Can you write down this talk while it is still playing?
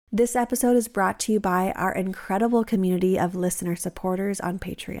This episode is brought to you by our incredible community of listener supporters on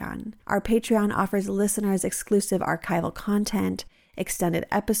Patreon. Our Patreon offers listeners exclusive archival content, extended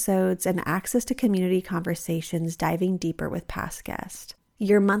episodes, and access to community conversations diving deeper with past guests.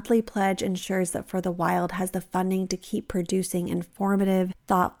 Your monthly pledge ensures that For the Wild has the funding to keep producing informative,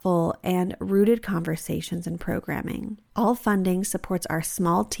 thoughtful, and rooted conversations and programming. All funding supports our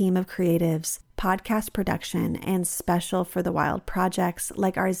small team of creatives, podcast production, and special For the Wild projects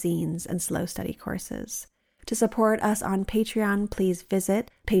like our zines and slow study courses. To support us on Patreon, please visit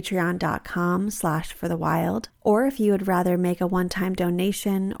patreon.com/forthewild. Or if you would rather make a one-time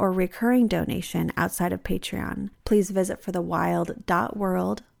donation or recurring donation outside of Patreon, please visit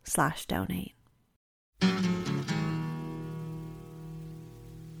forthewild.world/donate.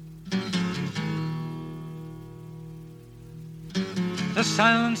 The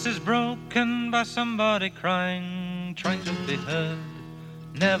silence is broken by somebody crying, trying to be heard,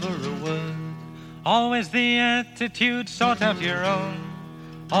 never a word. Always the attitude, sort of your own,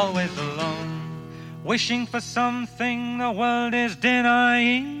 always alone, wishing for something the world is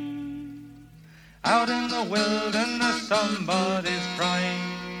denying. Out in the wilderness somebody's crying.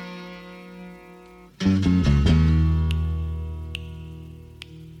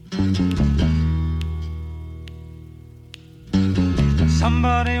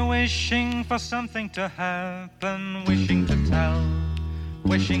 Somebody wishing for something to happen, wishing to tell,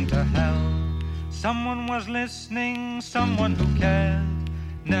 wishing to help. Someone was listening, someone who cared,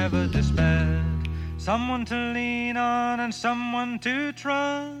 never despaired. Someone to lean on and someone to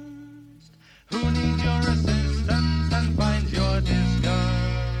trust, who needs your assistance and finds your disgust.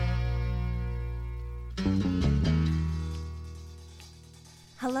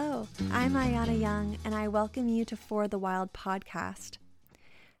 Hello, I'm Ayana Young, and I welcome you to For the Wild podcast.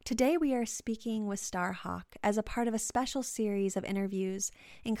 Today we are speaking with Starhawk as a part of a special series of interviews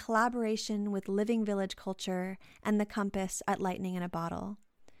in collaboration with Living Village Culture and The Compass at Lightning in a Bottle.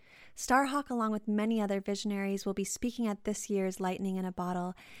 Starhawk, along with many other visionaries, will be speaking at this year's Lightning in a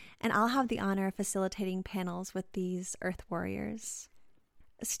Bottle, and I'll have the honor of facilitating panels with these Earth Warriors.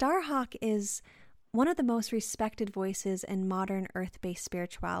 Starhawk is one of the most respected voices in modern Earth-based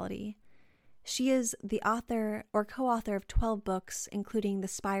spirituality. She is the author or co-author of 12 books, including The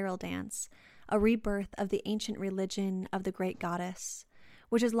Spiral Dance, a rebirth of the ancient religion of the Great Goddess,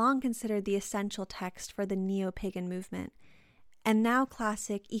 which is long considered the essential text for the neo-pagan movement, and now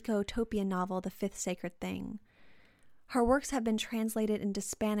classic eco-utopian novel The Fifth Sacred Thing. Her works have been translated into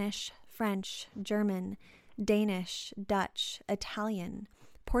Spanish, French, German, Danish, Dutch, Italian,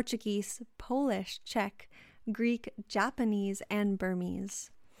 Portuguese, Polish, Czech, Greek, Japanese, and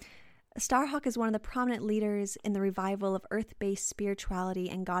Burmese. Starhawk is one of the prominent leaders in the revival of earth-based spirituality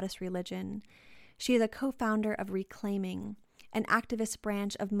and goddess religion. She is a co-founder of Reclaiming, an activist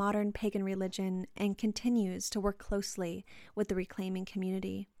branch of modern pagan religion, and continues to work closely with the Reclaiming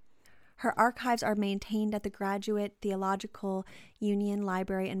community. Her archives are maintained at the Graduate Theological Union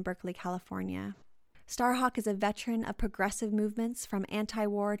Library in Berkeley, California. Starhawk is a veteran of progressive movements from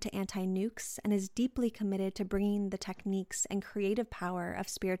anti-war to anti-nukes and is deeply committed to bringing the techniques and creative power of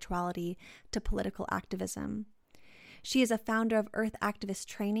spirituality to political activism. She is a founder of Earth Activist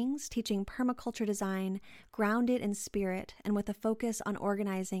Trainings, teaching permaculture design grounded in spirit and with a focus on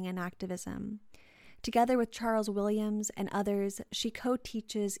organizing and activism. Together with Charles Williams and others, she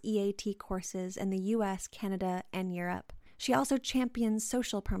co-teaches EAT courses in the US, Canada, and Europe. She also champions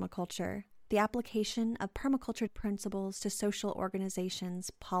social permaculture, the application of permaculture principles to social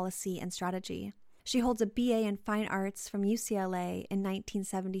organizations, policy, and strategy. She holds a BA in Fine Arts from UCLA in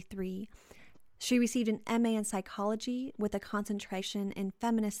 1973. She received an MA in Psychology with a concentration in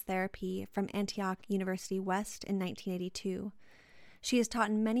Feminist Therapy from Antioch University West in 1982. She has taught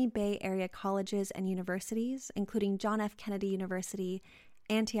in many Bay Area colleges and universities, including John F. Kennedy University,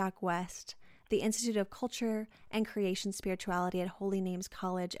 Antioch West, the Institute of Culture and Creation Spirituality at Holy Names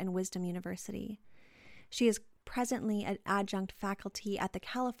College and Wisdom University. She is presently an adjunct faculty at the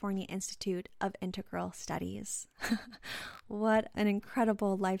California Institute of Integral Studies. What an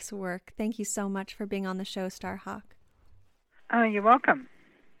incredible life's work. Thank you so much for being on the show, Starhawk. Oh, you're welcome.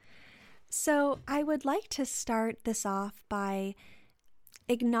 So I would like to start this off by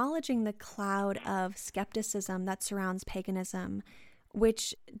acknowledging the cloud of skepticism that surrounds paganism,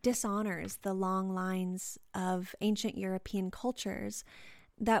 which dishonors the long lines of ancient European cultures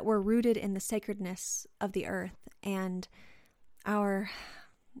that were rooted in the sacredness of the earth and our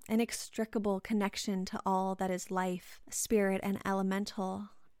inextricable connection to all that is life, spirit, and elemental.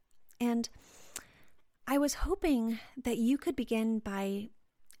 And I was hoping that you could begin by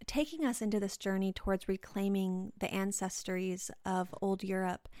taking us into this journey towards reclaiming the ancestries of old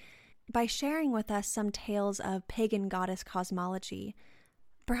Europe by sharing with us some tales of pagan goddess cosmology,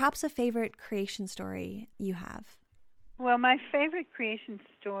 perhaps a favorite creation story you have. Well, my favorite creation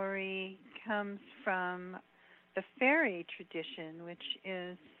story comes from the fairy tradition, which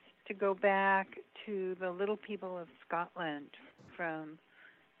is to go back to the little people of Scotland from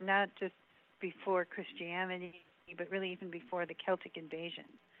not just before Christianity, but really even before the Celtic invasion.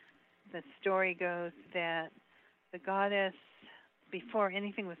 The story goes that the goddess, before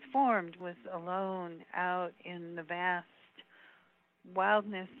anything was formed, was alone out in the vast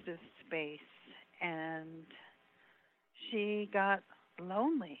wildness of space, and she got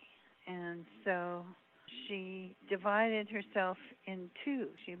lonely, and so she divided herself in two.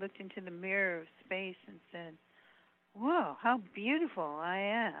 She looked into the mirror of space and said, "Whoa, how beautiful I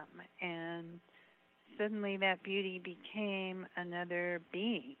am." And suddenly that beauty became another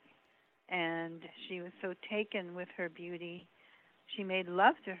being, and she was so taken with her beauty, she made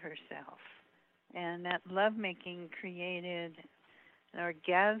love to herself, and that lovemaking created an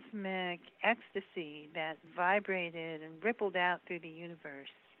orgasmic ecstasy that vibrated and rippled out through the universe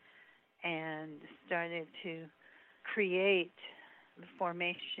and started to create the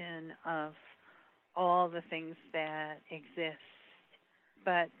formation of all the things that exist.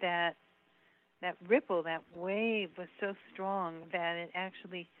 But that ripple, that wave was so strong that it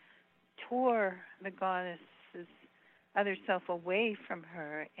actually tore the goddess's other self away from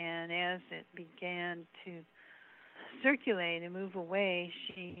her, and as it began to circulate and move away,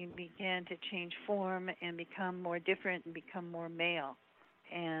 she began to change form and become more different and become more male.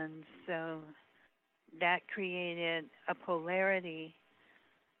 And so that created a polarity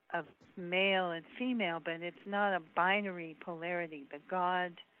of male and female, but it's not a binary polarity. The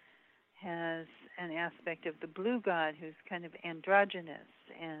god has an aspect of the blue god who's kind of androgynous,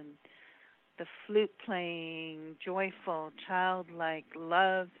 and the flute-playing, joyful, childlike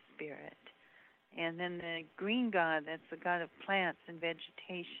love spirit. And then the green god, that's the god of plants and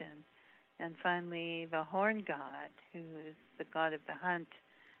vegetation. And finally, the horn god, who is the god of the hunt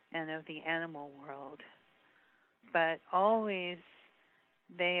and of the animal world. But always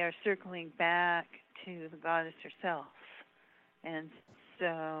they are circling back to the goddess herself. And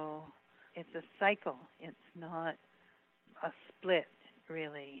so it's a cycle. It's not a split,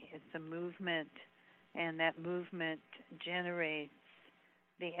 really. It's a movement, and that movement generates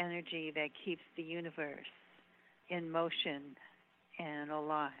the energy that keeps the universe in motion and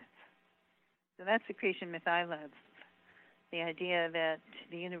alive. So that's the creation myth I love, the idea that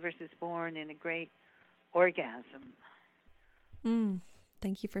the universe is born in a great orgasm.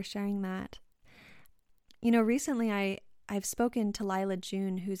 Thank you for sharing that. You know, recently I've spoken to Lila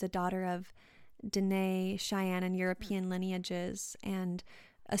June, who's a daughter of Dene, Cheyenne, and European lineages, and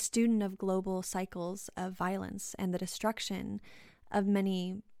a student of global cycles of violence and the destruction of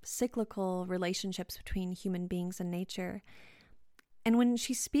many cyclical relationships between human beings and nature. And when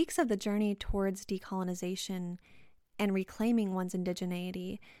she speaks of the journey towards decolonization and reclaiming one's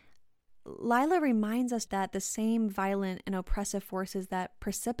indigeneity, Lila reminds us that the same violent and oppressive forces that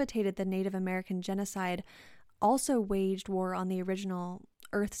precipitated the Native American genocide also waged war on the original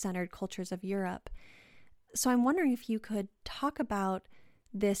earth-centered cultures of Europe. So I'm wondering if you could talk about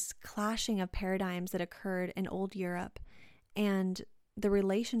this clashing of paradigms that occurred in old Europe and the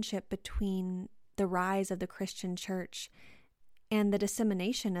relationship between the rise of the Christian church and the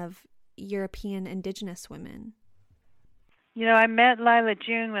dissemination of European indigenous women. You know, I met Lila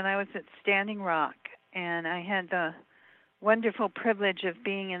June when I was at Standing Rock, and I had the wonderful privilege of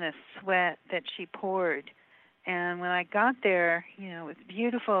being in a sweat that she poured. And when I got there, you know, it was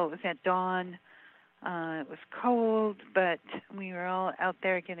beautiful. It was at dawn. It was cold, but we were all out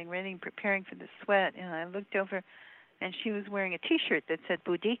there getting ready and preparing for the sweat. And I looked over, and she was wearing a T-shirt that said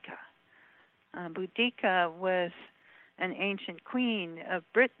Boudica. Boudica was an ancient queen of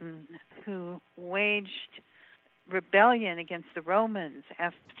Britain who waged rebellion against the Romans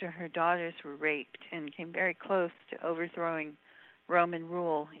after her daughters were raped and came very close to overthrowing Roman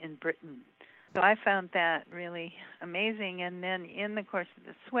rule in Britain. So I found that really amazing. And then in the course of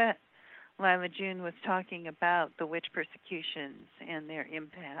the sweat, Lila June was talking about the witch persecutions and their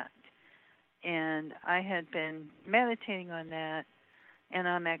impact. And I had been meditating on that and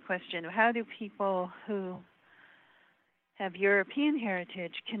on that question of how do people who have European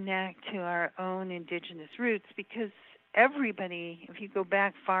heritage connect to our own indigenous roots, because everybody, if you go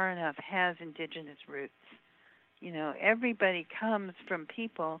back far enough, has indigenous roots. You know, everybody comes from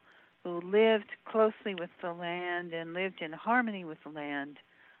people who lived closely with the land and lived in harmony with the land.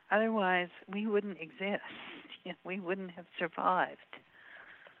 Otherwise, we wouldn't exist. We wouldn't have survived.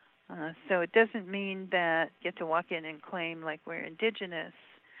 So it doesn't mean that you get to walk in and claim like we're indigenous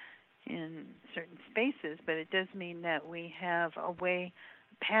in certain spaces, but it does mean that we have a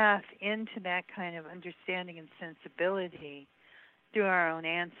path into that kind of understanding and sensibility through our own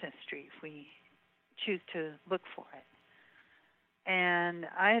ancestry if we choose to look for it. And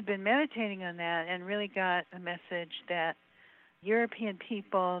I had been meditating on that and really got a message that European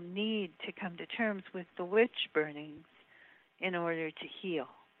people need to come to terms with the witch burnings in order to heal.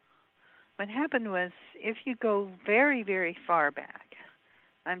 What happened was, if you go very, very far back,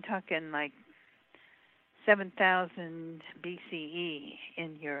 I'm talking like 7,000 BCE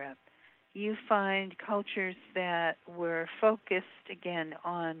in Europe, you find cultures that were focused, again,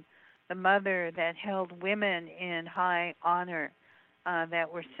 on the mother, that held women in high honor,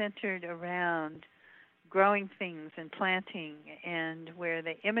 that were centered around growing things and planting, and where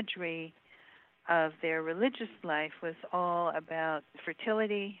the imagery of their religious life was all about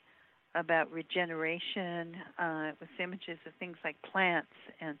fertility, about regeneration. It was images of things like plants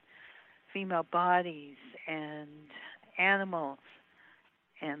and female bodies and animals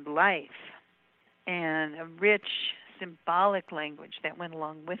and life, and a rich symbolic language that went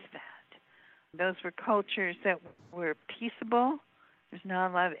along with that. Those were cultures that were peaceable. There's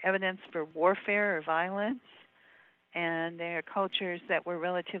not a lot of evidence for warfare or violence. And they're cultures that were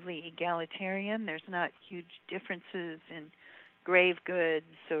relatively egalitarian. There's not huge differences in grave goods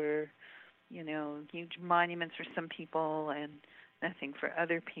or, huge monuments for some people and nothing for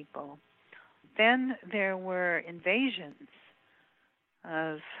other people. Then there were invasions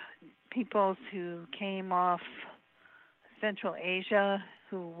of peoples who came off Central Asia,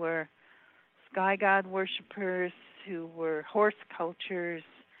 who were sky god worshippers, who were horse cultures,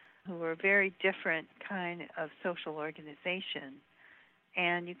 who were very different kind of social organization.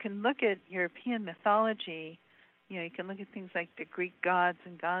 And you can look at European mythology, you can look at things like the Greek gods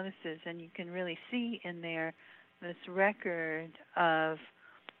and goddesses, and you can really see in there this record of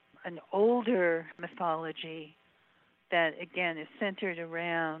an older mythology that, again, is centered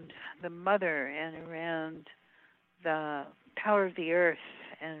around the mother and around the power of the earth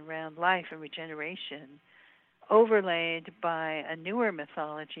and around life and regeneration, overlaid by a newer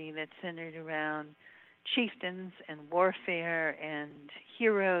mythology that's centered around chieftains and warfare and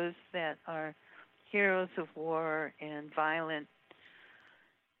heroes that are heroes of war and violent.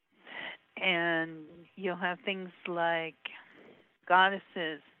 And you'll have things like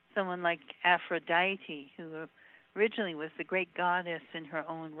goddesses, someone like Aphrodite, who originally was the great goddess in her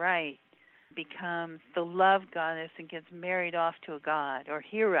own right, becomes the love goddess and gets married off to a god. Or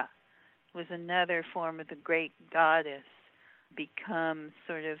Hera was another form of the great goddess, becomes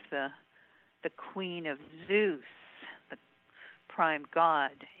sort of the queen of Zeus, the prime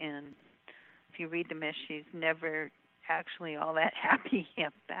god. And if you read the myth, she's never actually all that happy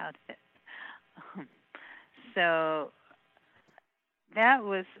about it. So that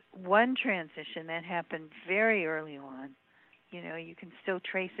was one transition that happened very early on. You can still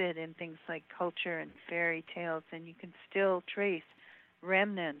trace it in things like culture and fairy tales, and you can still trace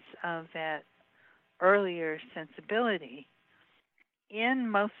remnants of that earlier sensibility. In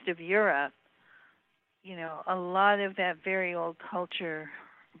most of Europe, a lot of that very old culture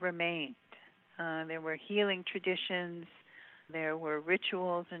remained. There were healing traditions, there were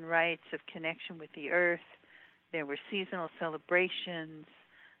rituals and rites of connection with the earth, there were seasonal celebrations,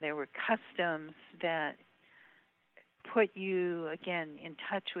 there were customs that put you, again, in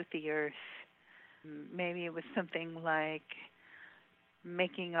touch with the earth. Maybe it was something like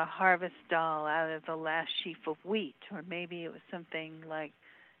making a harvest doll out of the last sheaf of wheat, or maybe it was something like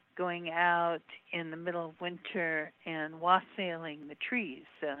going out in the middle of winter and wassailing the trees,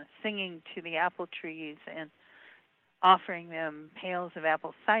 singing to the apple trees and offering them pails of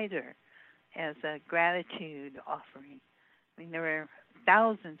apple cider as a gratitude offering. There were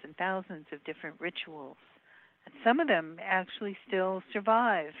thousands and thousands of different rituals. And some of them actually still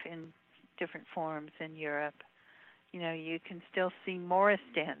survive in different forms in Europe. You can still see Morris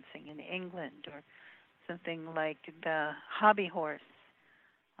dancing in England, or something like the hobby horse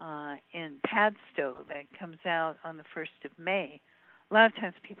in Padstow that comes out on the 1st of May. A lot of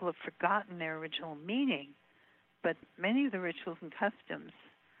times people have forgotten their original meaning, but many of the rituals and customs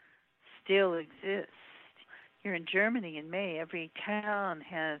still exist. Here in Germany in May, every town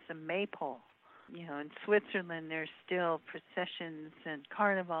has a maypole. In Switzerland, there's still processions and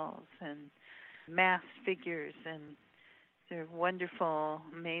carnivals and masked figures, and they're wonderful,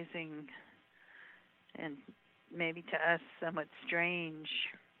 amazing, and maybe to us somewhat strange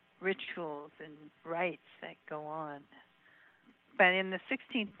rituals and rites that go on. But in the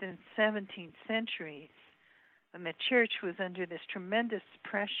 16th and 17th centuries, And the church was under this tremendous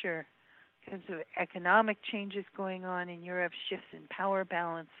pressure because of economic changes going on in Europe, shifts in power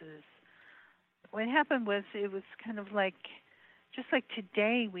balances. What happened was it was kind of like, just like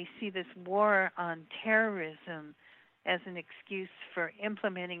today we see this war on terrorism as an excuse for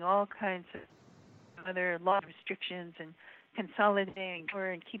implementing all kinds of other law restrictions and consolidating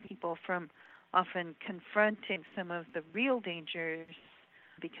power and keep people from often confronting some of the real dangers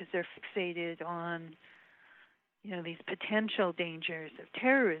because they're fixated on, these potential dangers of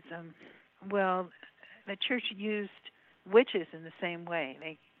terrorism. Well, the church used witches in the same way.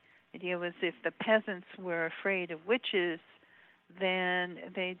 The idea was if the peasants were afraid of witches, then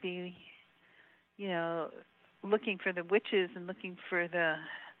they'd be, looking for the witches and looking for the,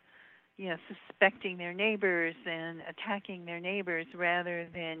 suspecting their neighbors and attacking their neighbors rather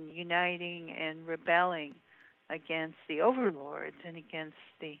than uniting and rebelling against the overlords and against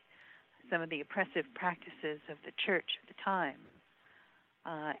some of the oppressive practices of the church at the time.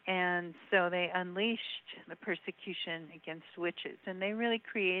 And so they unleashed the persecution against witches, and they really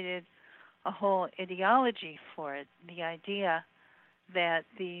created a whole ideology for it, the idea that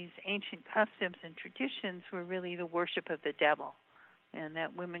these ancient customs and traditions were really the worship of the devil, and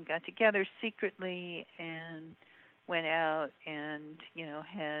that women got together secretly and went out and,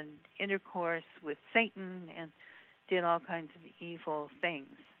 had intercourse with Satan and did all kinds of evil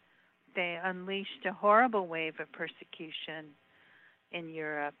things. They unleashed a horrible wave of persecution in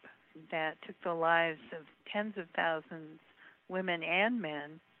Europe that took the lives of tens of thousands, women and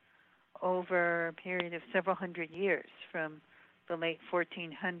men, over a period of several hundred years, from the late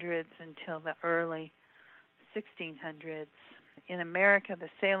 1400s until the early 1600s. In America, the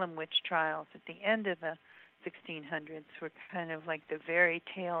Salem witch trials at the end of the 1600s were kind of like the very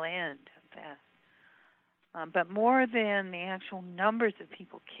tail end of that. But more than the actual numbers of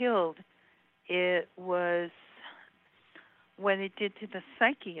people killed, it was what it did to the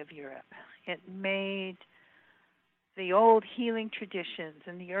psyche of Europe. It made the old healing traditions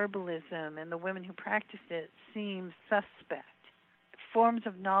and the herbalism and the women who practiced it seem suspect. Forms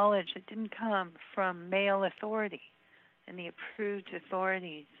of knowledge that didn't come from male authority and the approved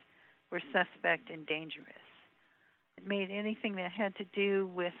authorities were suspect and dangerous. It made anything that had to do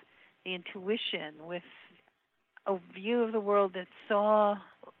with the intuition, with a view of the world that saw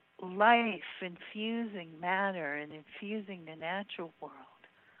life infusing matter and infusing the natural world.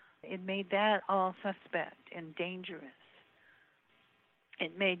 It made that all suspect and dangerous.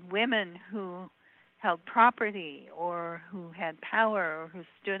 It made women who held property or who had power or who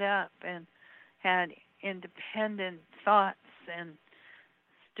stood up and had independent thoughts and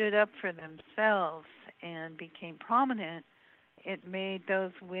stood up for themselves and became prominent, it made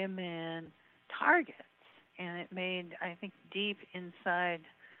those women targets. And it made, I think, deep inside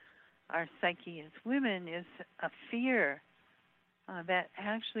our psyche as women is a fear that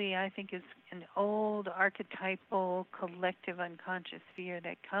actually I think is an old archetypal collective unconscious fear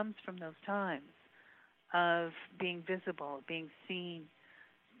that comes from those times of being visible, being seen,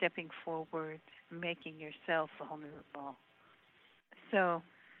 stepping forward, making yourself vulnerable. So,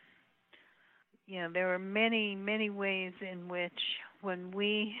 there are many, many ways in which when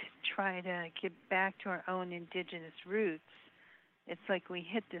we try to get back to our own indigenous roots, it's like we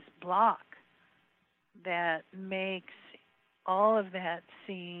hit this block that makes all of that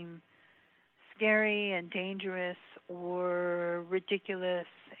seem scary and dangerous or ridiculous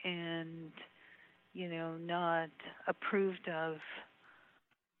and, not approved of.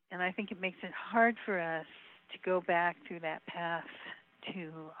 And I think it makes it hard for us to go back through that path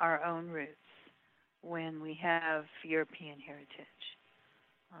to our own roots when we have European heritage.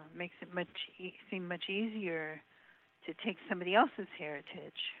 It makes it seem much easier to take somebody else's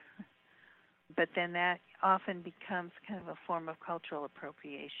heritage, but then that often becomes kind of a form of cultural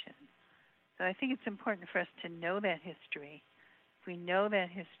appropriation. So I think it's important for us to know that history. If we know that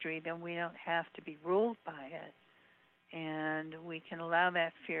history, then we don't have to be ruled by it, and we can allow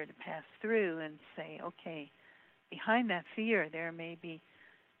that fear to pass through and say, okay, behind that fear there may be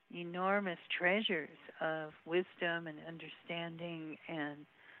enormous treasures of wisdom and understanding and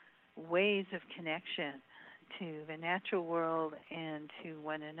ways of connection to the natural world and to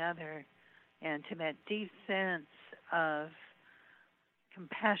one another and to that deep sense of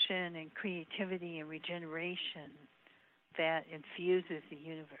compassion and creativity and regeneration that infuses the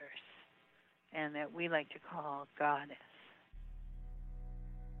universe and that we like to call Goddess.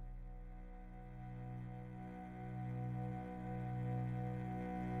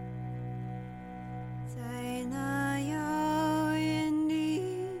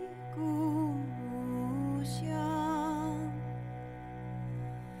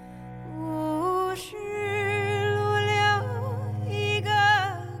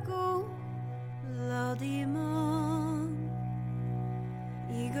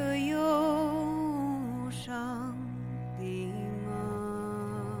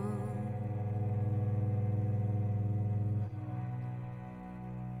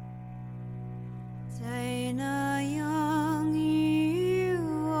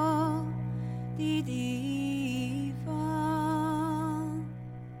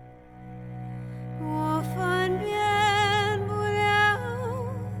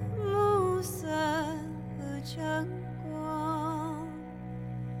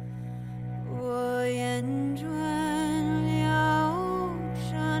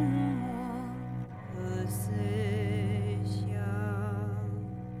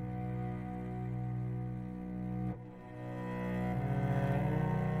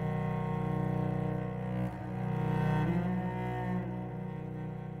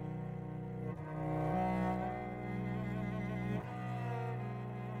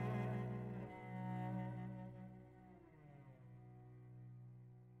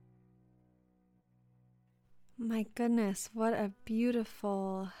 My goodness, what a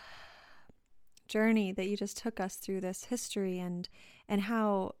beautiful journey that you just took us through this history and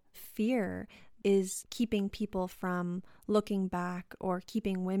how fear is keeping people from looking back or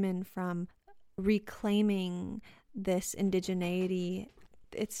keeping women from reclaiming this indigeneity.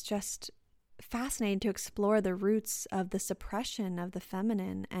 It's just fascinating to explore the roots of the suppression of the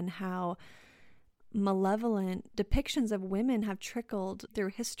feminine and how malevolent depictions of women have trickled through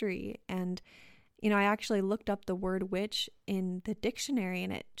history. And I actually looked up the word witch in the dictionary,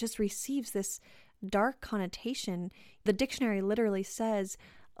 and it just receives this dark connotation. The dictionary literally says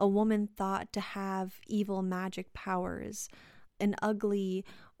a woman thought to have evil magic powers, an ugly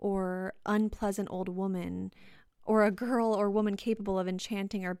or unpleasant old woman, or a girl or woman capable of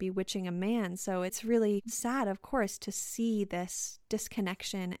enchanting or bewitching a man. So it's really sad, of course, to see this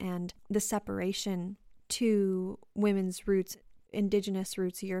disconnection and the separation to women's roots, indigenous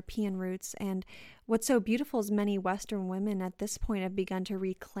roots, European roots. And what's so beautiful is many Western women at this point have begun to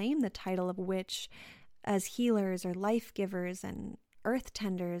reclaim the title of witch as healers or life givers and earth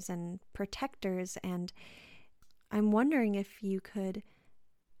tenders and protectors. And I'm wondering if you could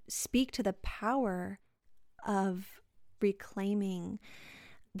speak to the power of reclaiming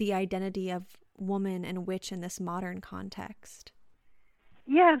the identity of woman and witch in this modern context.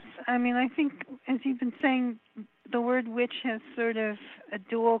 Yes, I think, as you've been saying, the word witch has sort of a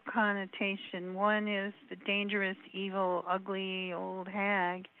dual connotation. One is the dangerous, evil, ugly old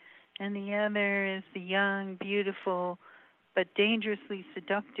hag, and the other is the young, beautiful, but dangerously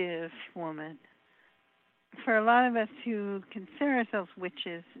seductive woman. For a lot of us who consider ourselves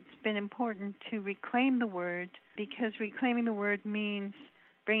witches, it's been important to reclaim the word, because reclaiming the word means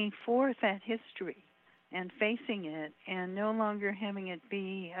bringing forth that history and facing it, and no longer having it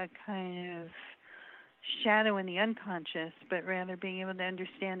be a kind of shadow in the unconscious, but rather being able to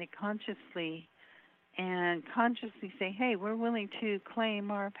understand it consciously and consciously say, hey, we're willing to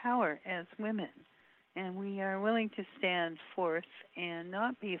claim our power as women, and we are willing to stand forth and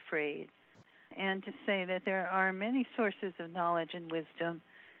not be afraid, and to say that there are many sources of knowledge and wisdom,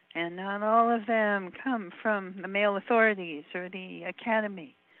 and not all of them come from the male authorities or the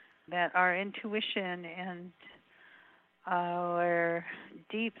academy, that our intuition and our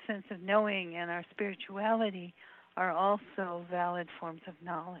deep sense of knowing and our spirituality are also valid forms of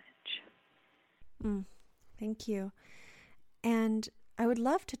knowledge. Thank you. And I would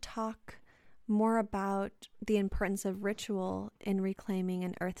love to talk more about the importance of ritual in reclaiming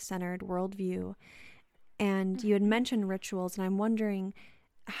an earth-centered worldview. And you had mentioned rituals, and I'm wondering,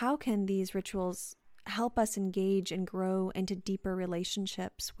 how can these rituals help us engage and grow into deeper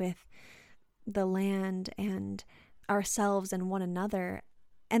relationships with the land and ourselves and one another?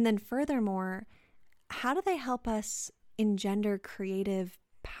 And then furthermore, how do they help us engender creative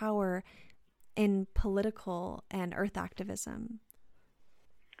power in political and earth activism?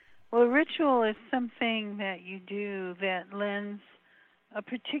 Well, ritual is something that you do that lends a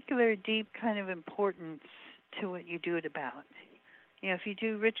particular deep kind of importance to what you do it about. If you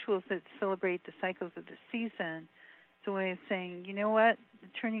do rituals that celebrate the cycles of the season, it's a way of saying, you know what, the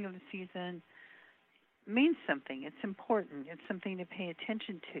turning of the season means something. It's important. It's something to pay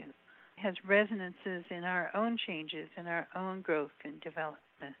attention to. It has resonances in our own changes, in our own growth and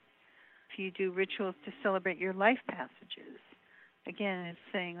development. If you do rituals to celebrate your life passages, again, it's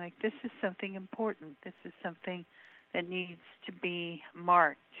saying, like, this is something important. This is something that needs to be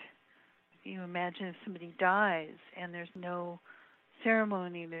marked. You imagine if somebody dies and there's no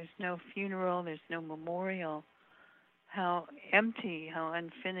ceremony, there's no funeral, there's no memorial, how empty, how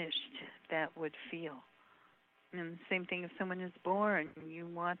unfinished that would feel. And the same thing if someone is born, you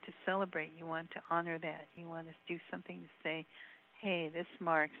want to celebrate, you want to honor that, you want to do something to say, hey, this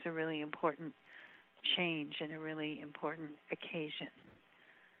marks a really important change and a really important occasion.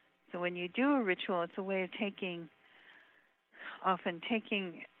 So when you do a ritual, it's a way of often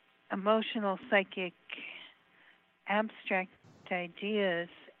taking emotional, psychic, abstract ideas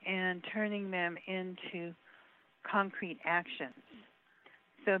and turning them into concrete actions,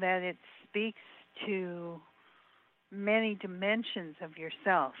 so that it speaks to many dimensions of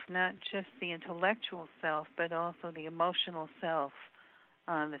yourself, not just the intellectual self, but also the emotional self,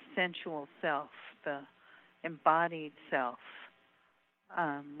 the sensual self, the embodied self,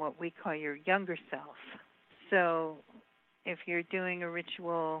 what we call your younger self. So if you're doing a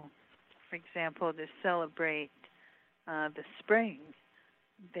ritual, for example, to celebrate the spring,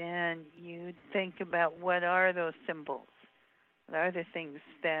 then you think about what are those symbols? What are the things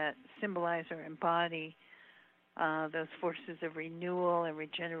that symbolize or embody those forces of renewal and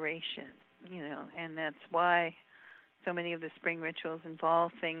regeneration? And that's why so many of the spring rituals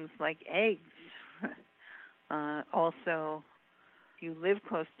involve things like eggs, Also, if you live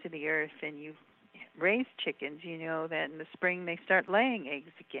close to the earth and you raise chickens, you know that in the spring they start laying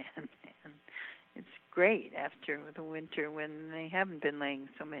eggs again. And it's great after the winter when they haven't been laying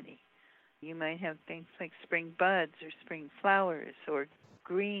so many. You might have things like spring buds or spring flowers or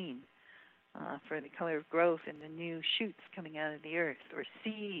green for the color of growth and the new shoots coming out of the earth, or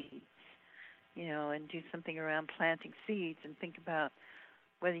seeds, and do something around planting seeds and think about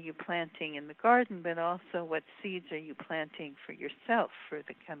whether you're planting in the garden, but also what seeds are you planting for yourself for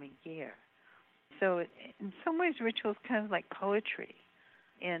the coming year. So in some ways, ritual is kind of like poetry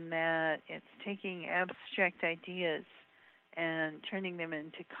in that it's taking abstract ideas and turning them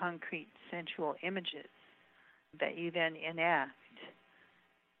into concrete, sensual images that you then enact,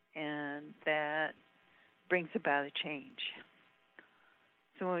 and that brings about a change.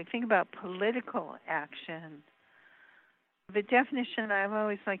 So when we think about political action, the definition I've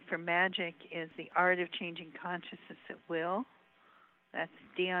always liked for magic is the art of changing consciousness at will. That's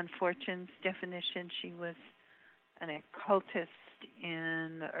Dion Fortune's definition. She was an occultist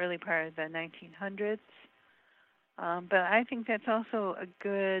in the early part of the 1900s. But I think that's also a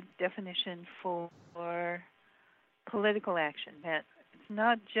good definition for political action, that it's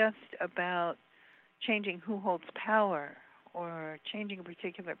not just about changing who holds power or changing a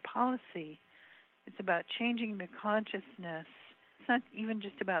particular policy. It's about changing the consciousness. It's not even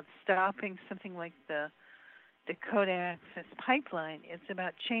just about stopping something like the Dakota Access Pipeline. It's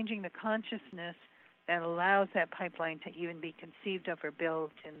about changing the consciousness that allows that pipeline to even be conceived of or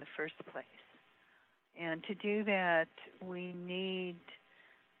built in the first place. And to do that, we need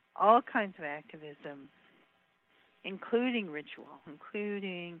all kinds of activism, including ritual,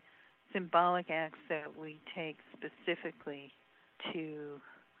 including symbolic acts that we take specifically to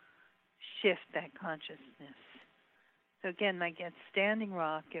shift that consciousness. So again, like at Standing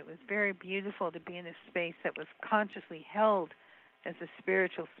Rock, it was very beautiful to be in a space that was consciously held as a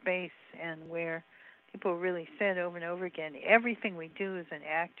spiritual space, and where people really said over and over again, everything we do is an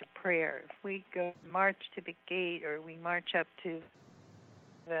act of prayer. If we go march to the gate, or we march up to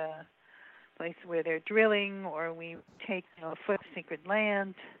the place where they're drilling, or we take a foot of sacred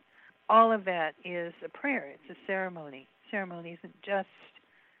land, all of that is a prayer. It's a ceremony. Ceremony isn't just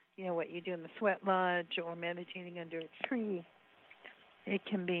what you do in the sweat lodge or meditating under a tree. It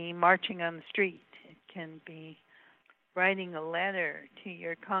can be marching on the street. It can be writing a letter to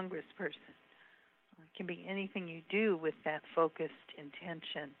your congressperson. It can be anything you do with that focused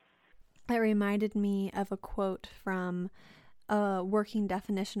intention. It reminded me of a quote from a working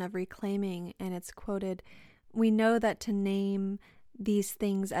definition of reclaiming, and it's quoted, "We know that to name these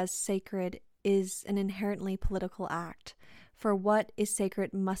things as sacred is an inherently political act. For what is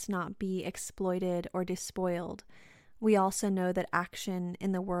sacred must not be exploited or despoiled. We also know that action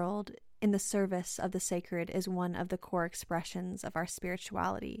in the world in the service of the sacred is one of the core expressions of our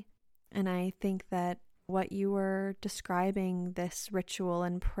spirituality." And I think that what you were describing, this ritual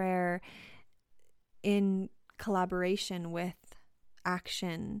and prayer in collaboration with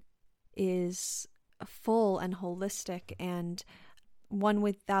action, is full and holistic, and one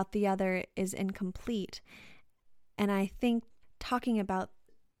without the other is incomplete. And I think talking about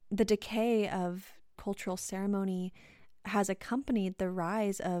the decay of cultural ceremony has accompanied the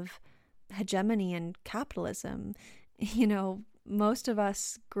rise of hegemony and capitalism. Most of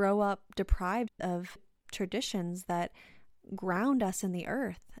us grow up deprived of traditions that ground us in the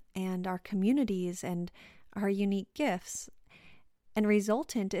earth and our communities and our unique gifts. And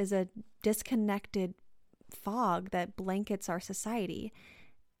resultant is a disconnected fog that blankets our society.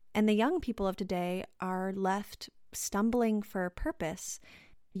 And the young people of today are left stumbling for purpose,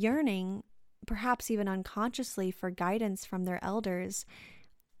 yearning, perhaps even unconsciously, for guidance from their elders.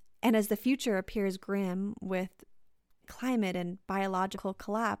 And as the future appears grim with climate and biological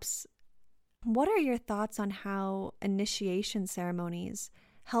collapse, what are your thoughts on how initiation ceremonies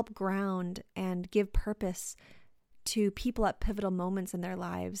help ground and give purpose to people at pivotal moments in their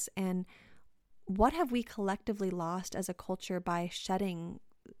lives? And what have we collectively lost as a culture by shedding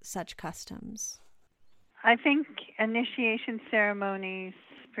such customs? I think initiation ceremonies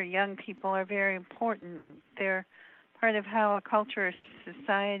for young people are very important. They're part of how a culture or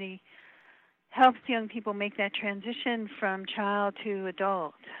society helps young people make that transition from child to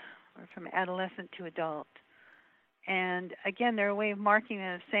adult, or from adolescent to adult. And again, they're a way of marking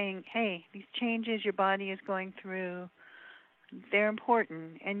that, of saying, hey, these changes your body is going through, they're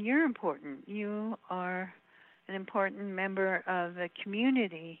important, and you're important. You are an important member of the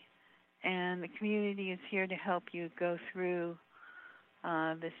community, and the community is here to help you go through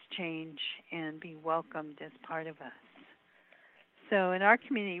this change and be welcomed as part of us. So in our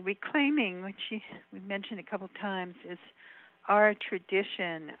community, reclaiming, which we mentioned a couple times, is our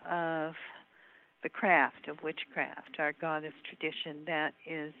tradition of the craft of witchcraft, our goddess tradition that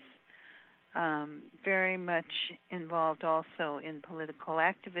is very much involved also in political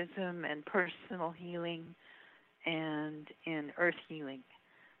activism and personal healing and in earth healing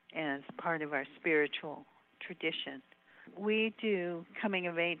as part of our spiritual tradition. We do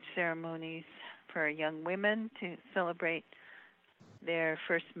coming-of-age ceremonies for young women to celebrate their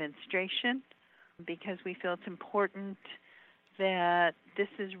first menstruation because we feel it's important that this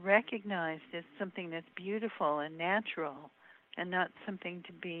is recognized as something that's beautiful and natural and not something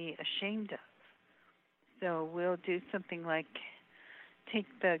to be ashamed of. So we'll do something like take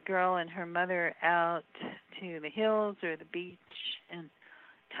the girl and her mother out to the hills or the beach and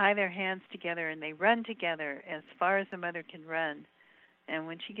tie their hands together, and they run together as far as the mother can run. And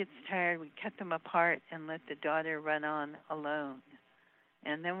when she gets tired, we cut them apart and let the daughter run on alone.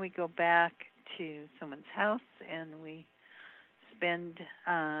 And then we go back to someone's house and we spend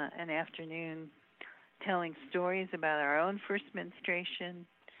an afternoon telling stories about our own first menstruation,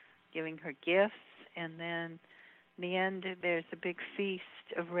 giving her gifts, and then in the end there's a big feast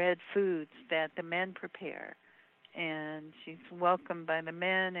of red foods that the men prepare. And she's welcomed by the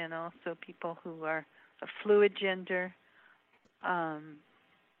men and also people who are a fluid gender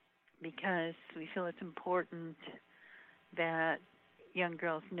because we feel it's important that young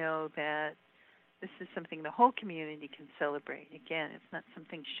girls know that this is something the whole community can celebrate. Again, it's not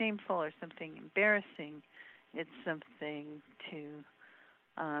something shameful or something embarrassing. It's something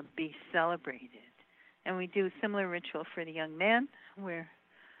to be celebrated. And we do a similar ritual for the young men where,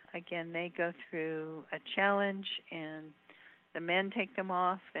 again, they go through a challenge and the men take them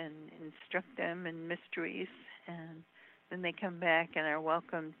off and instruct them in mysteries, and then they come back and are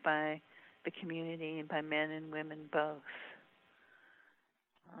welcomed by the community and by men and women both.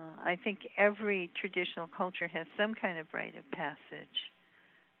 I think every traditional culture has some kind of rite of passage.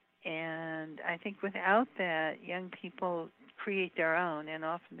 And I think without that, young people create their own, and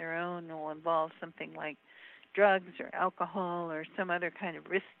often their own will involve something like drugs or alcohol or some other kind of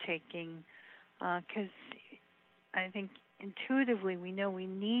risk-taking, because I think intuitively we know we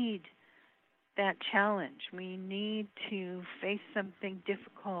need that challenge. We need to face something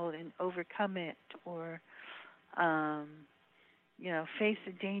difficult and overcome it, or face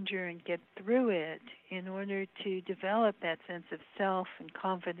a danger and get through it in order to develop that sense of self and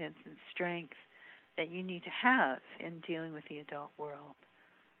confidence and strength that you need to have in dealing with the adult world.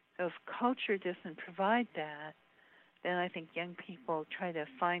 So if culture doesn't provide that, then I think young people try to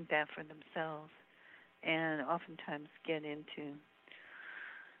find that for themselves and oftentimes get into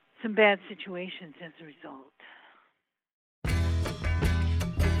some bad situations as a result.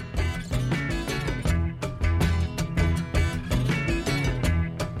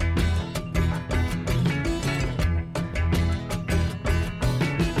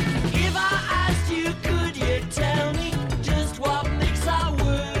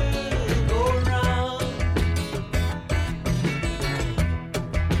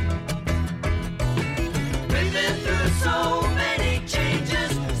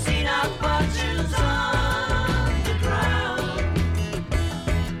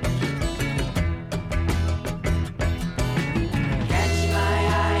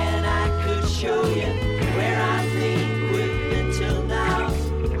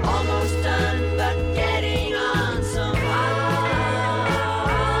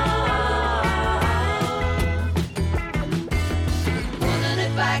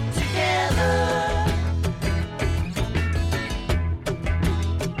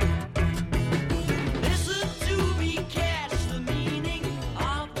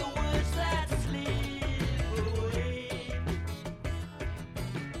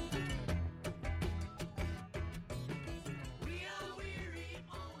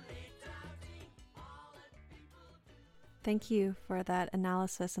 Thank you for that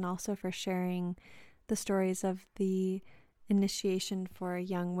analysis and also for sharing the stories of the initiation for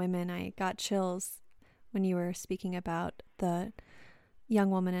young women. I got chills when you were speaking about the young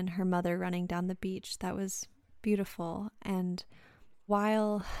woman and her mother running down the beach. That was beautiful. And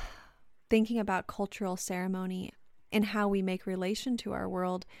while thinking about cultural ceremony and how we make relation to our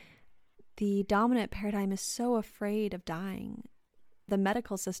world, the dominant paradigm is so afraid of dying. The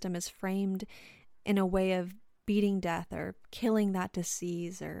medical system is framed in a way of beating death or killing that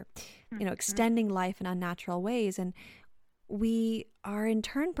disease or, extending life in unnatural ways. And we are in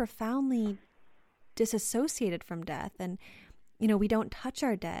turn profoundly disassociated from death. And, we don't touch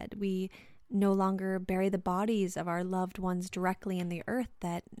our dead. We no longer bury the bodies of our loved ones directly in the earth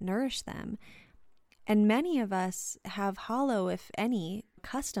that nourish them. And many of us have hollow, if any,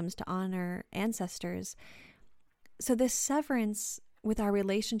 customs to honor ancestors. So this severance with our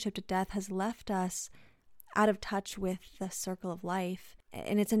relationship to death has left us out of touch with the circle of life.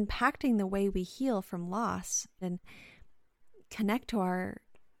 And it's impacting the way we heal from loss and connect to our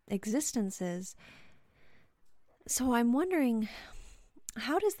existences. So I'm wondering,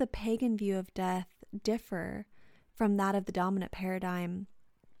 how does the pagan view of death differ from that of the dominant paradigm?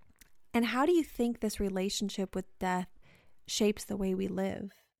 And how do you think this relationship with death shapes the way we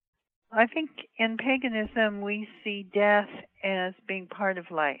live? I think in paganism we see death as being part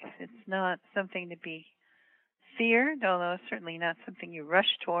of life. It's not something to be feared, although it's certainly not something you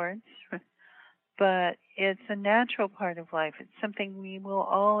rush towards, but it's a natural part of life. It's something we will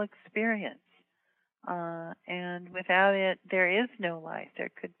all experience. And without it, there is no life.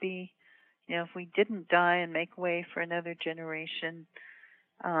 There could be, if we didn't die and make way for another generation,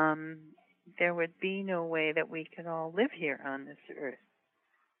 there would be no way that we could all live here on this earth.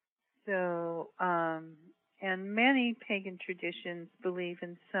 So, and many pagan traditions believe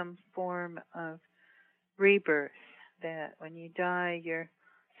in some form of rebirth, that when you die, your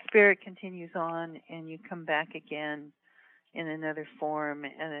spirit continues on and you come back again in another form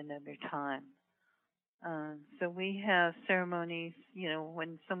at another time. So we have ceremonies,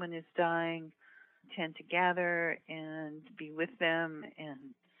 when someone is dying, tend to gather and be with them and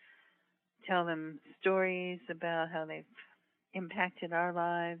tell them stories about how they've impacted our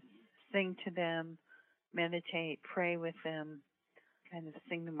lives, sing to them, meditate, pray with them, kind of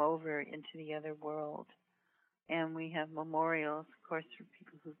sing them over into the other world. And we have memorials, of course, for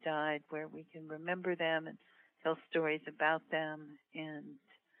people who've died, where we can remember them and tell stories about them and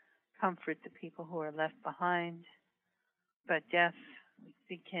comfort the people who are left behind. But death,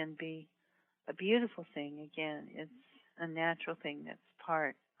 it can be a beautiful thing. Again, it's a natural thing that's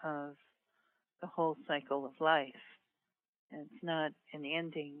part of the whole cycle of life. And it's not an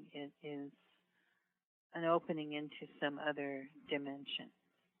ending, it is an opening into some other dimension.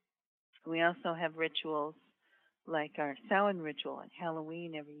 We also have rituals like our Samhain ritual on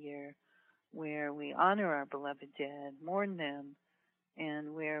Halloween every year, where we honor our beloved dead, mourn them,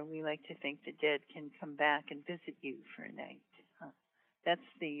 and where we like to think the dead can come back and visit you for a night. That's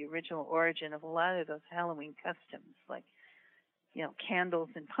the original origin of a lot of those Halloween customs, like, candles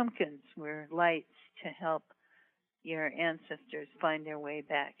and pumpkins were lights to help your ancestors find their way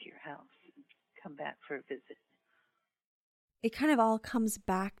back to your house and come back for a visit. It kind of all comes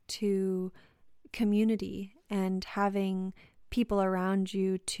back to community and having people around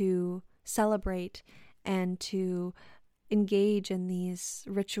you to celebrate and to engage in these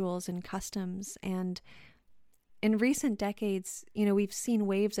rituals and customs. And in recent decades, we've seen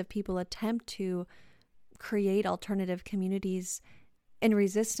waves of people attempt to create alternative communities in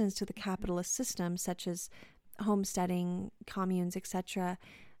resistance to the capitalist system, such as homesteading, communes, etc.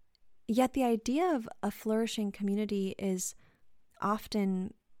 Yet the idea of a flourishing community is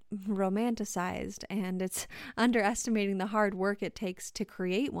often romanticized, and it's underestimating the hard work it takes to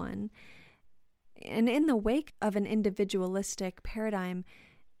create one. And in the wake of an individualistic paradigm,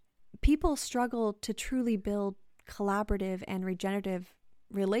 people struggle to truly build collaborative and regenerative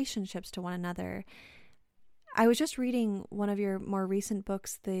relationships to one another. I was just reading one of your more recent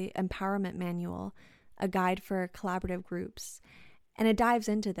books, The Empowerment Manual, a guide for collaborative groups, and it dives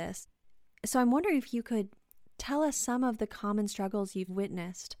into this. So I'm wondering if you could tell us some of the common struggles you've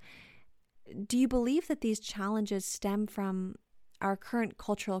witnessed. Do you believe that these challenges stem from our current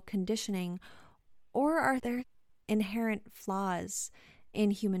cultural conditioning, or are there inherent flaws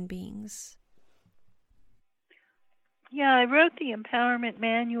in human beings? Yeah, I wrote the Empowerment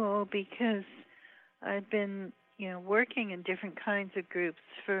Manual because I've been, working in different kinds of groups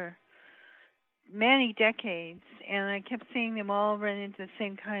for many decades, and I kept seeing them all run into the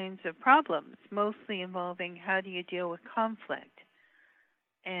same kinds of problems, mostly involving how do you deal with conflict.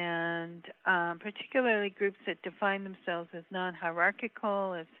 And particularly groups that define themselves as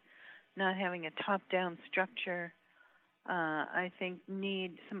non-hierarchical, as not having a top-down structure, I think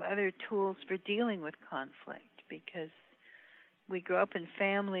need some other tools for dealing with conflict, because we grow up in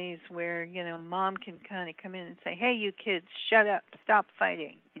families where, mom can kind of come in and say, hey, you kids, shut up, stop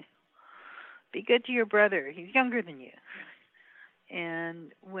fighting. Be good to your brother, he's younger than you.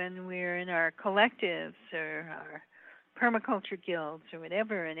 And when we're in our collectives or our permaculture guilds or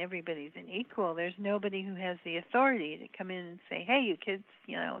whatever, and everybody's an equal, there's nobody who has the authority to come in and say, hey, you kids,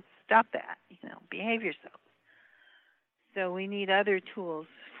 stop that, behave yourselves. So we need other tools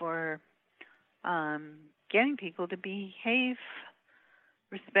for getting people to behave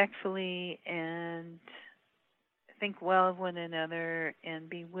respectfully and think well of one another and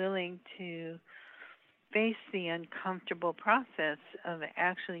be willing to face the uncomfortable process of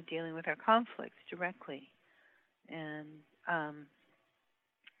actually dealing with our conflicts directly. And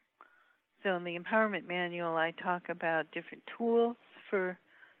so in the Empowerment Manual, I talk about different tools for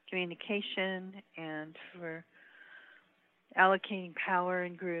communication and for allocating power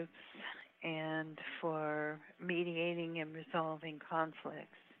in groups and for mediating and resolving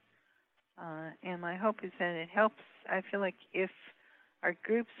conflicts. And my hope is that it helps. I feel like if our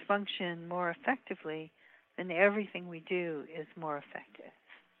groups function more effectively, then everything we do is more effective.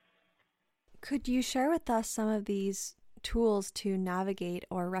 Could you share with us some of these tools to navigate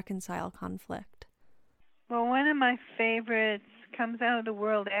or reconcile conflict? Well, one of my favorites comes out of the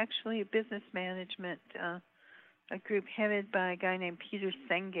world, actually, of business management, a group headed by a guy named Peter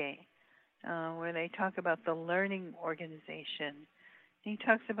Senge, where they talk about the learning organization. He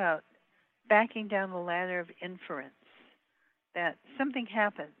talks about backing down the ladder of inference, that something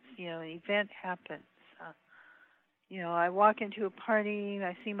happens, an event happens. I walk into a party,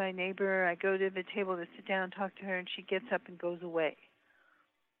 I see my neighbor, I go to the table to sit down and talk to her, and she gets up and goes away.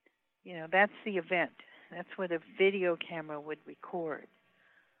 That's the event. That's what a video camera would record.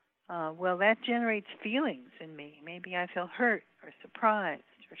 Well, that generates feelings in me. Maybe I feel hurt or surprised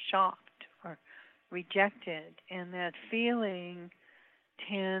or shocked or rejected, and that feeling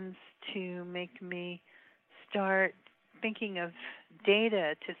tends to make me start thinking of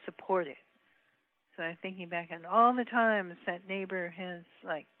data to support it. So I'm thinking back on all the times that neighbor has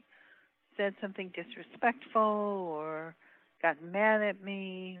said something disrespectful or got mad at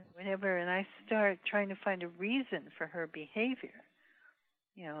me, whatever, and I start trying to find a reason for her behavior.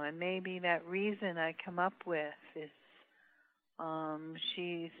 And maybe that reason I come up with is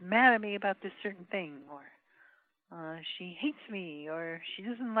she's mad at me about this certain thing, or she hates me, or she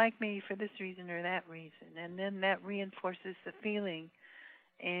doesn't like me for this reason or that reason. And then that reinforces the feeling,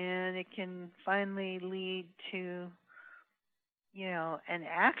 and it can finally lead to, an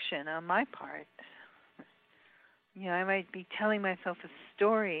action on my part. I might be telling myself a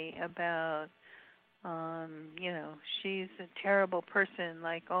story about, she's a terrible person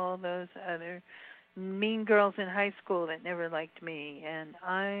like all those other mean girls in high school that never liked me, and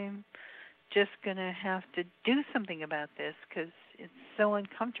I'm just going to have to do something about this because it's so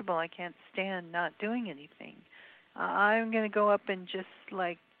uncomfortable. I can't stand not doing anything. I'm going to go up and just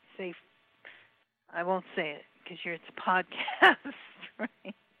say, I won't say it because it's a podcast,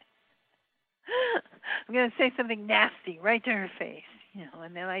 right? I'm going to say something nasty right to her face,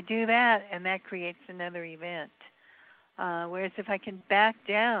 and then I do that, and that creates another event. Whereas if I can back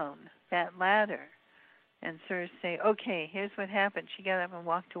down that ladder and sort of say, okay, here's what happened. She got up and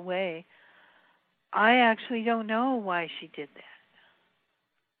walked away. I actually don't know why she did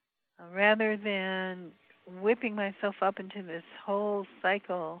that. Rather than whipping myself up into this whole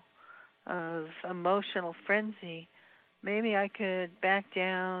cycle of emotional frenzy, maybe I could back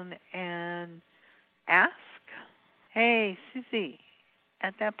down and ask, hey, Susie,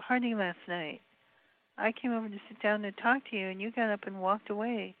 at that party last night, I came over to sit down and talk to you, and you got up and walked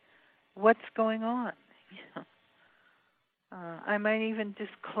away. What's going on? I might even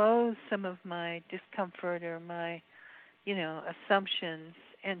disclose some of my discomfort or my, assumptions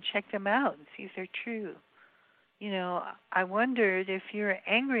and check them out and see if they're true. I wondered if you're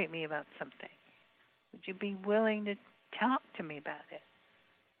angry at me about something. Would you be willing to talk to me about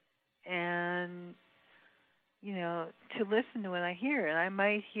it? And, to listen to what I hear. And I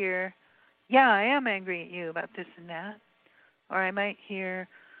might hear, yeah, I am angry at you about this and that. Or I might hear,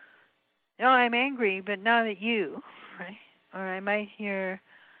 no, I'm angry, but not at you, right? Or I might hear,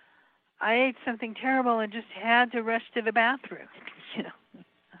 I ate something terrible and just had to rush to the bathroom.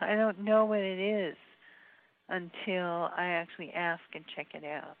 I don't know what it is until I actually ask and check it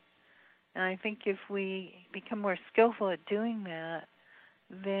out. And I think if we become more skillful at doing that,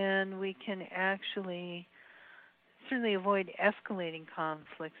 then we can actually certainly avoid escalating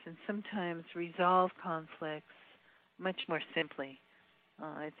conflicts and sometimes resolve conflicts much more simply.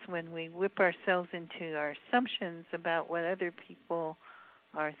 It's when we whip ourselves into our assumptions about what other people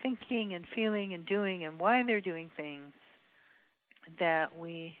are thinking and feeling and doing and why they're doing things that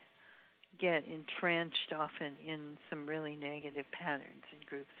we get entrenched often in some really negative patterns in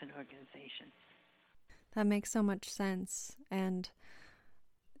groups and organizations. That makes so much sense. And,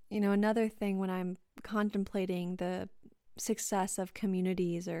 another thing when I'm contemplating the success of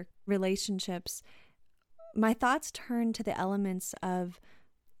communities or relationships, my thoughts turn to the elements of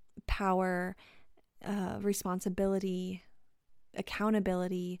power, responsibility,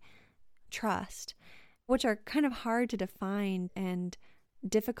 accountability, trust, which are kind of hard to define and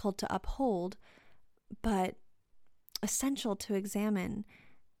difficult to uphold, but essential to examine.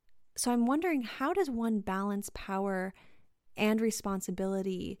 So I'm wondering, how does one balance power and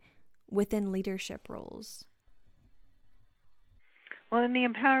responsibility within leadership roles? Well, in the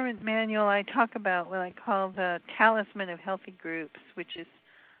Empowerment Manual, I talk about what I call the talisman of healthy groups, which is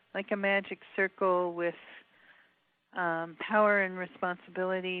like a magic circle with power and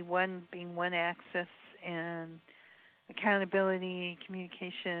responsibility, one being one axis, and accountability,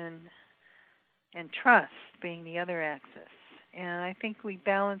 communication, and trust being the other axis. And I think we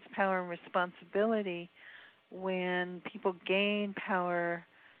balance power and responsibility when people gain power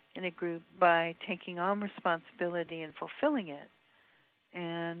in a group by taking on responsibility and fulfilling it.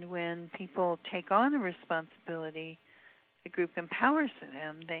 And when people take on a responsibility, the group empowers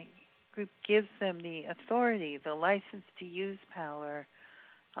them. The group gives them the authority, the license to use power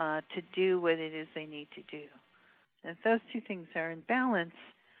to do what it is they need to do. And if those two things are in balance,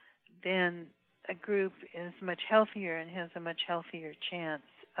 then a group is much healthier and has a much healthier chance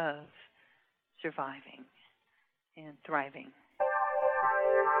of surviving and thriving.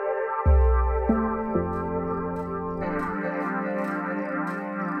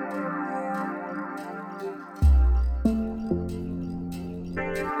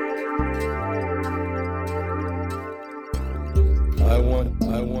 I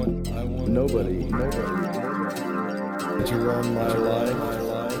want nobody to run my life.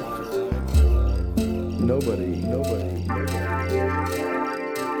 Nobody.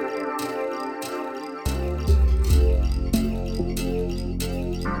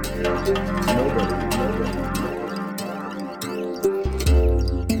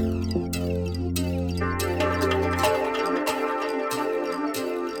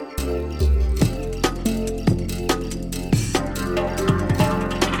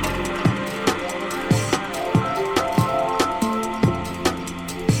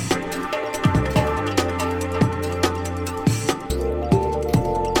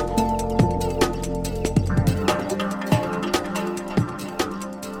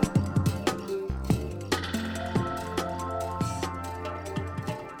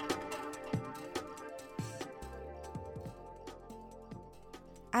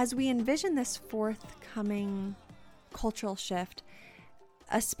 As we envision this forthcoming cultural shift,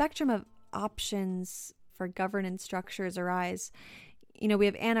 a spectrum of options for governance structures arise. We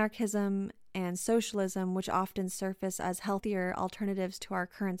have anarchism and socialism, which often surface as healthier alternatives to our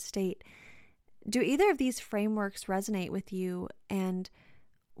current state. Do either of these frameworks resonate with you, and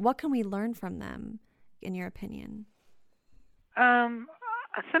what can we learn from them, in your opinion?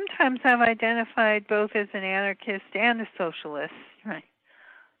 Sometimes I've identified both as an anarchist and a socialist, right?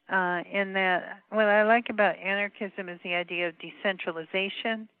 In that, what I like about anarchism is the idea of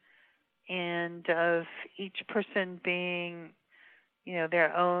decentralization and of each person being,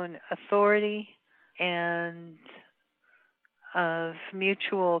 their own authority, and of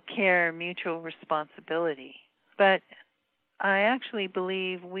mutual care, mutual responsibility. But I actually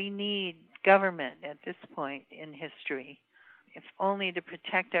believe we need government at this point in history, if only to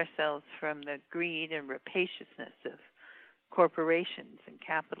protect ourselves from the greed and rapaciousness of corporations and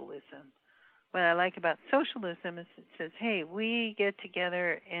capitalism. What I like about socialism is it says, hey, we get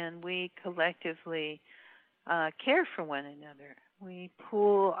together and we collectively care for one another. We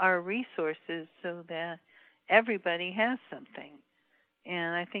pool our resources so that everybody has something.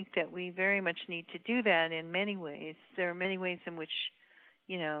 And I think that we very much need to do that in many ways. There are many ways in which,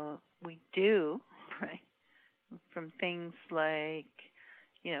 we do, right? From things like,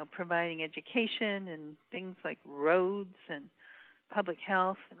 providing education and things like roads and public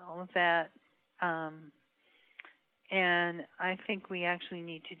health and all of that. And I think we actually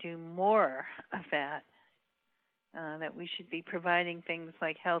need to do more of that, that we should be providing things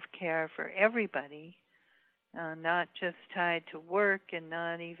like health care for everybody, not just tied to work and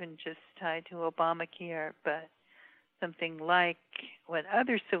not even just tied to Obamacare, but something like what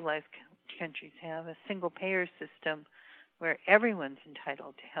other civilized countries have, a single-payer system where everyone's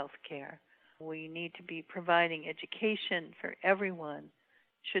entitled to health care. We need to be providing education for everyone.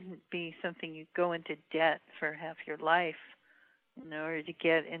 It shouldn't be something you go into debt for half your life in order to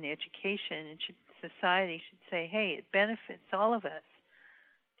get an education. Society should say, hey, it benefits all of us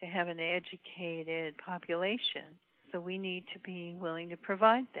to have an educated population. So we need to be willing to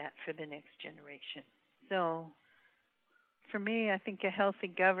provide that for the next generation. So for me, I think a healthy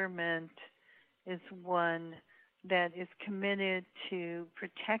government is one that is committed to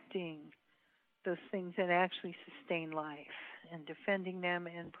protecting those things that actually sustain life and defending them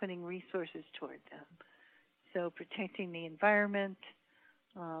and putting resources toward them. So protecting the environment,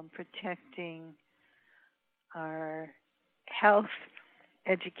 protecting our health,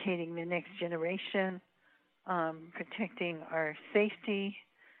 educating the next generation, protecting our safety,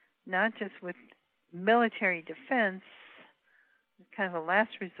 not just with military defense, it's kind of a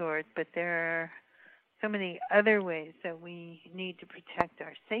last resort, but there are so many other ways that we need to protect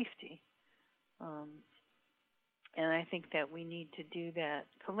our safety. And I think that we need to do that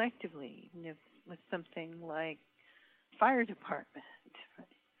collectively, even if with something like fire department.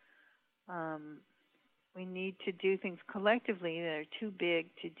 We need to do things collectively that are too big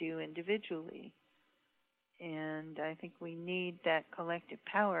to do individually. And I think we need that collective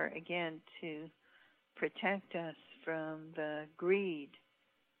power, again, to protect us from the greed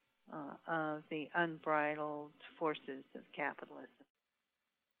of the unbridled forces of capitalism.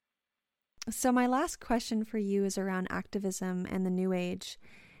 So my last question for you is around activism and the New Age.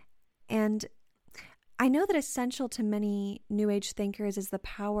 And I know that essential to many New Age thinkers is the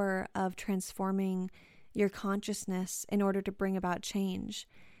power of transforming your consciousness in order to bring about change.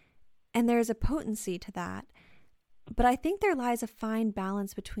 And there is a potency to that. But I think there lies a fine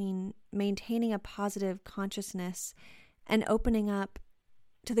balance between maintaining a positive consciousness and opening up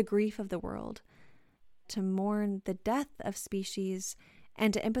to the grief of the world. To mourn the death of species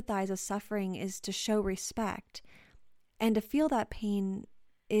and to empathize with suffering is to show respect. And to feel that pain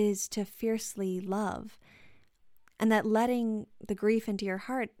is to fiercely love. And that letting the grief into your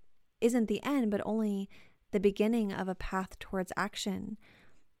heart isn't the end, but only the beginning of a path towards action.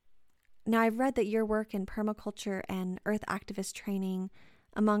 Now, I've read that your work in permaculture and earth activist training,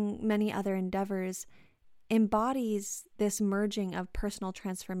 among many other endeavors, embodies this merging of personal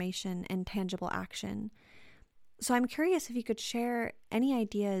transformation and tangible action. So I'm curious if you could share any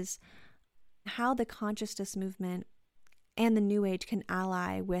ideas how the consciousness movement and the New Age can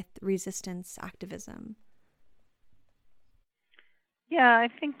ally with resistance activism. Yeah, I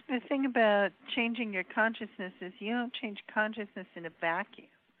think the thing about changing your consciousness is you don't change consciousness in a vacuum.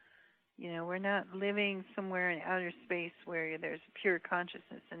 You know, we're not living somewhere in outer space where there's pure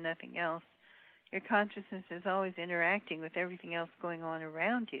consciousness and nothing else. Your consciousness is always interacting with everything else going on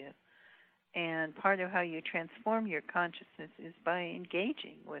around you. And part of how you transform your consciousness is by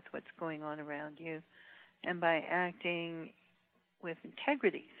engaging with what's going on around you and by acting with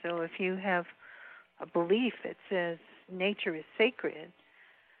integrity. So if you have a belief that says nature is sacred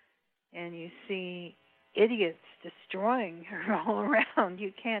and you see idiots destroying her all around,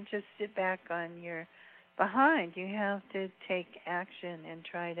 you can't just sit back on your behind. You have to take action and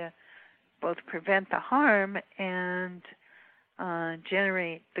try to both prevent the harm and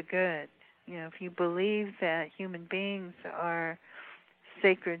generate the good. You know, if you believe that human beings are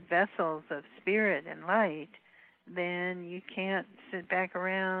sacred vessels of spirit and light, then you can't sit back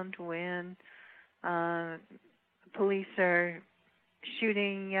around when police are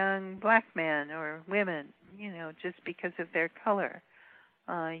shooting young black men or women, you know, just because of their color.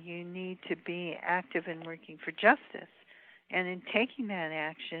 You need to be active in working for justice. And in taking that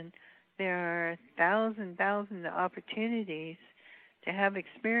action, there are thousands of opportunities to have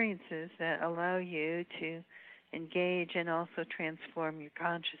experiences that allow you to engage and also transform your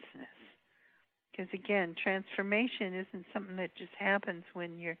consciousness. Because again, transformation isn't something that just happens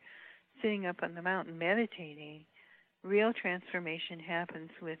when you're sitting up on the mountain meditating. Real transformation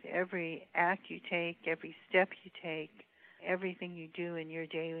happens with every act you take, every step you take, everything you do in your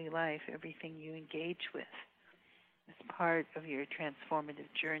daily life, everything you engage with as part of your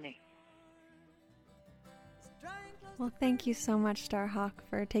transformative journey. Well, thank you so much, Starhawk,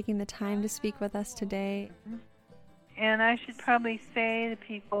 for taking the time to speak with us today. And I should probably say to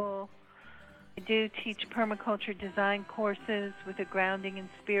people, I do teach permaculture design courses with a grounding in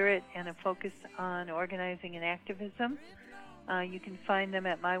spirit and a focus on organizing and activism. You can find them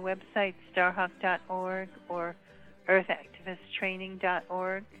at my website, starhawk.org, or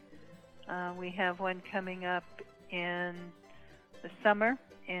earthactivisttraining.org. We have one coming up in the summer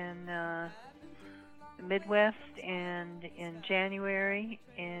in the Midwest and in January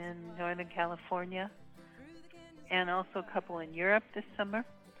in Northern California, and also a couple in Europe this summer.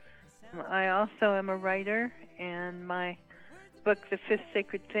 I also am a writer, and my book, The Fifth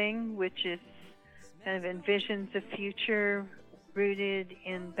Sacred Thing, which is kind of envisions a future rooted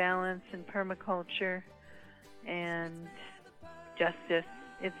in balance and permaculture and justice.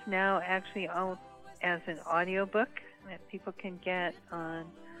 It's now actually out as an audiobook that people can get on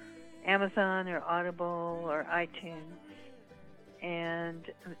Amazon or Audible or iTunes. And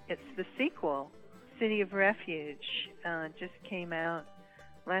it's the sequel, City of Refuge, just came out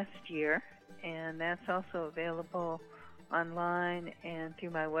last year, and that's also available online and through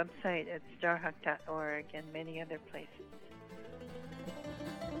my website at starhawk.org and many other places.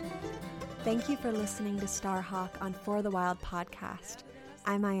 Thank you for listening to Starhawk on For the Wild podcast.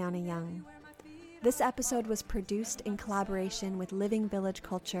 I'm Ayana Young. This episode was produced in collaboration with Living Village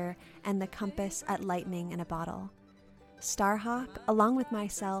Culture and The Compass at Lightning in a Bottle. Starhawk, along with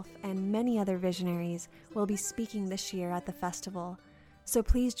myself and many other visionaries, will be speaking this year at the festival, so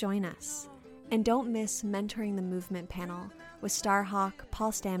please join us. And don't miss Mentoring the Movement panel with Starhawk,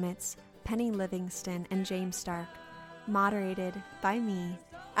 Paul Stamets, Penny Livingston, and James Stark, moderated by me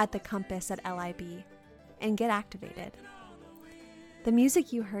at The Compass at LIB. And get activated. The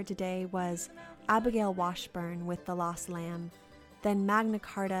music you heard today was Abigail Washburn with The Lost Lamb, then Magna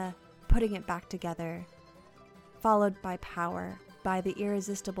Carta, Putting It Back Together, followed by Power by The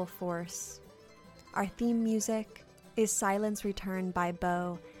Irresistible Force. Our theme music is Silence Return by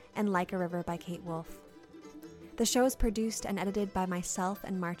Bo and Like a River by Kate Wolf. The show is produced and edited by myself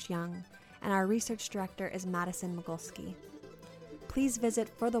and March Young, and our research director is Madison Mogulski. Please visit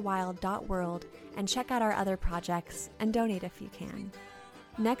forthewild.world and check out our other projects and donate if you can.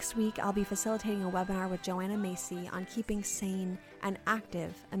 Next week, I'll be facilitating a webinar with Joanna Macy on keeping sane and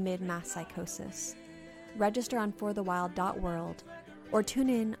active amid mass psychosis. Register on forthewild.world or tune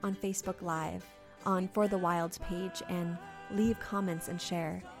in on Facebook Live on For the Wild's page and leave comments and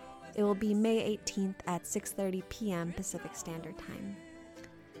share. It will be May 18th at 6:30 p.m. Pacific Standard Time.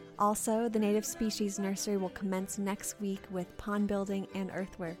 Also, the Native Species Nursery will commence next week with pond building and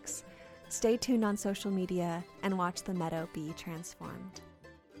earthworks. Stay tuned on social media and watch the meadow be transformed.